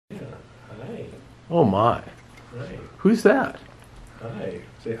Hi. Oh my. Hi. Who's that? Hi.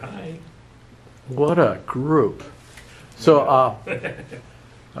 Say hi. What a group. So,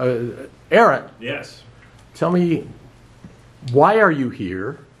 Aaron, Yes. tell me, why are you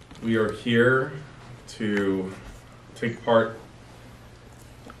here? We are here to take part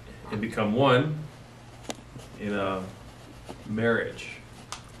and become one in a marriage.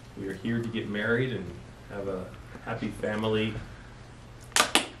 We are here to get married and have a happy family.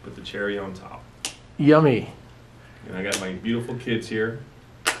 Put the cherry on top. Yummy. And I got my beautiful kids here.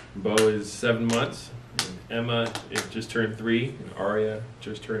 Bo is 7 months. And Emma is just turned 3. And Aria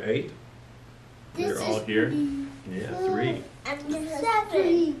just turned 8. They're all here. Yeah, 3. I'm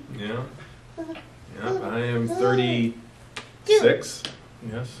 7. Yeah. Yeah, I am 36.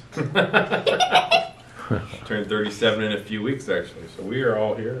 Yes. Turned 37 in a few weeks, actually. So we are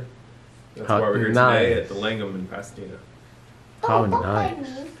all here. That's why we're here today at the Langham in Pasadena. How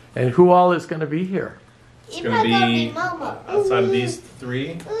nice. And who all is going to be here? It's going to be outside of these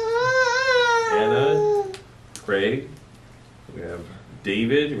 3. Anna, Craig. We have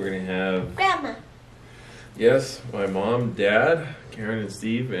David. We're going to have Grandma. Yes, my mom, Dad, Karen, and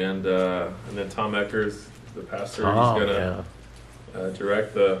Steve, and then Tom Eckers, the pastor. Oh, He's going to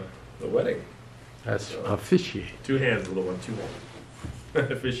direct the wedding. That's officiate. 2 hands, little one, 2 hands.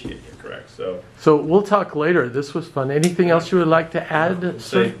 Officiate, you're correct. So we'll talk later. This was fun. Anything else you would like to add,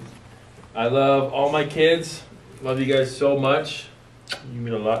 sir? I love all my kids. Love you guys so much. You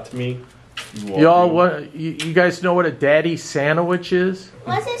mean a lot to me. You guys know what a daddy sandwich is?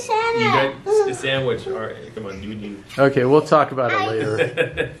 What's a sandwich? You guys, a sandwich. All right, come on, you. Okay, we'll talk about it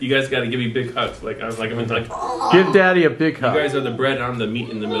later. You guys got to give me big hugs. Like I'm like. Give Daddy a big hug. You guys are the bread, and I'm the meat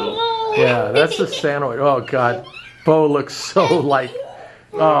in the middle. Yeah, that's the sandwich. Oh God, Bo looks so like,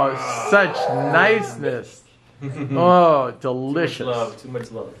 oh, such niceness. Oh, delicious. Too much love. Too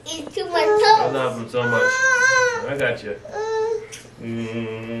much love. It's too much I toast. love him so much. I got you.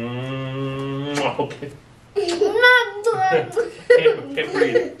 Okay. Can't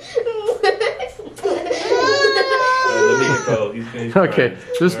breathe. Let me go. He's Okay,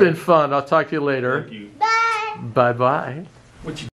 this has been fun. I'll talk to you later. Thank you. Bye. Bye-bye. What you